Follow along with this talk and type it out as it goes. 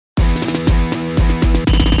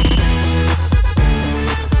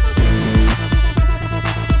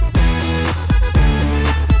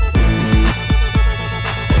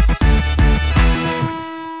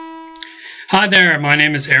Hi there, my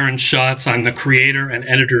name is Aaron Schatz. I'm the creator and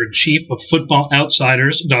editor-in-chief of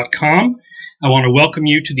FootballOutsiders.com. I want to welcome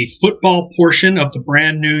you to the football portion of the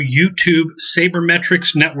brand new YouTube Sabermetrics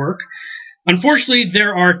Network. Unfortunately,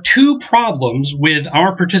 there are two problems with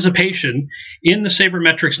our participation in the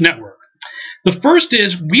Sabermetrics Network. The first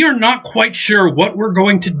is we are not quite sure what we're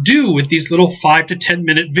going to do with these little 5 to 10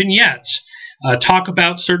 minute vignettes. Talk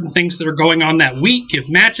about certain things that are going on that week, give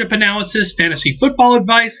matchup analysis, fantasy football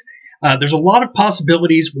advice. There's a lot of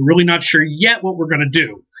possibilities. We're really not sure yet what we're going to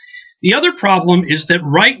do. The other problem is that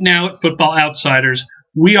right now at Football Outsiders,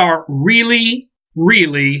 we are really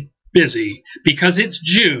busy because it's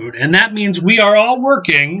June, and that means we are all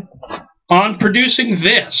working on producing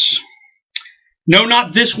this. No,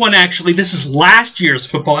 not this one, actually. This is last year's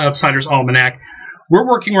Football Outsiders Almanac. We're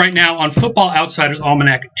working right now on Football Outsiders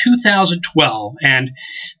Almanac 2012, and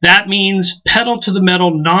that means pedal to the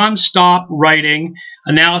metal, non-stop writing,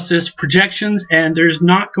 analysis, projections, and there's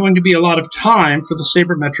not going to be a lot of time for the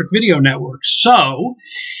Sabermetric Video Network. So,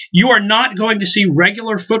 you are not going to see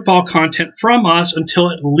regular football content from us until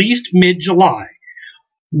at least mid-July.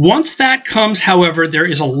 Once that comes, however, there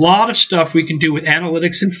is a lot of stuff we can do with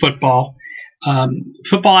analytics in football.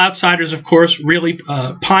 Football Outsiders, of course, really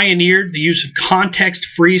pioneered the use of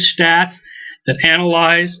context-free stats that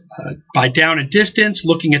analyze by down and distance,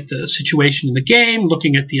 looking at the situation in the game,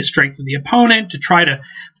 looking at the strength of the opponent to try to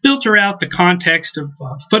filter out the context of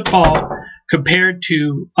football compared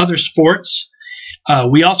to other sports.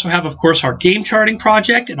 We also have, of course, our game charting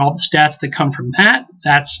project and all the stats that come from that.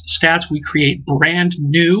 That's stats we create brand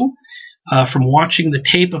new from watching the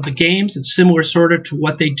tape of the games. It's similar sort of to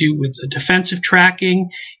what they do with the defensive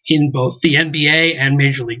tracking in both the NBA and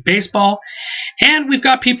Major League Baseball. And we've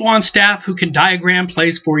got people on staff who can diagram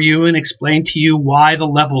plays for you and explain to you why the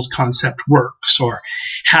levels concept works, or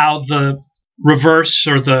how the reverse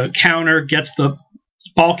or the counter gets the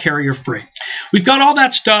ball carrier free. We've got all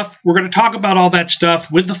that stuff. We're going to talk about all that stuff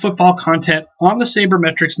with the football content on the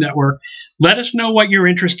Sabermetrics Network. Let us know what you're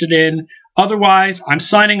interested in. Otherwise, I'm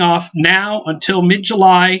signing off now until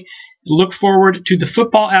mid-July. Look forward to the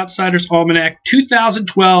Football Outsiders Almanac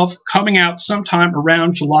 2012 coming out sometime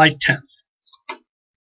around July 10th.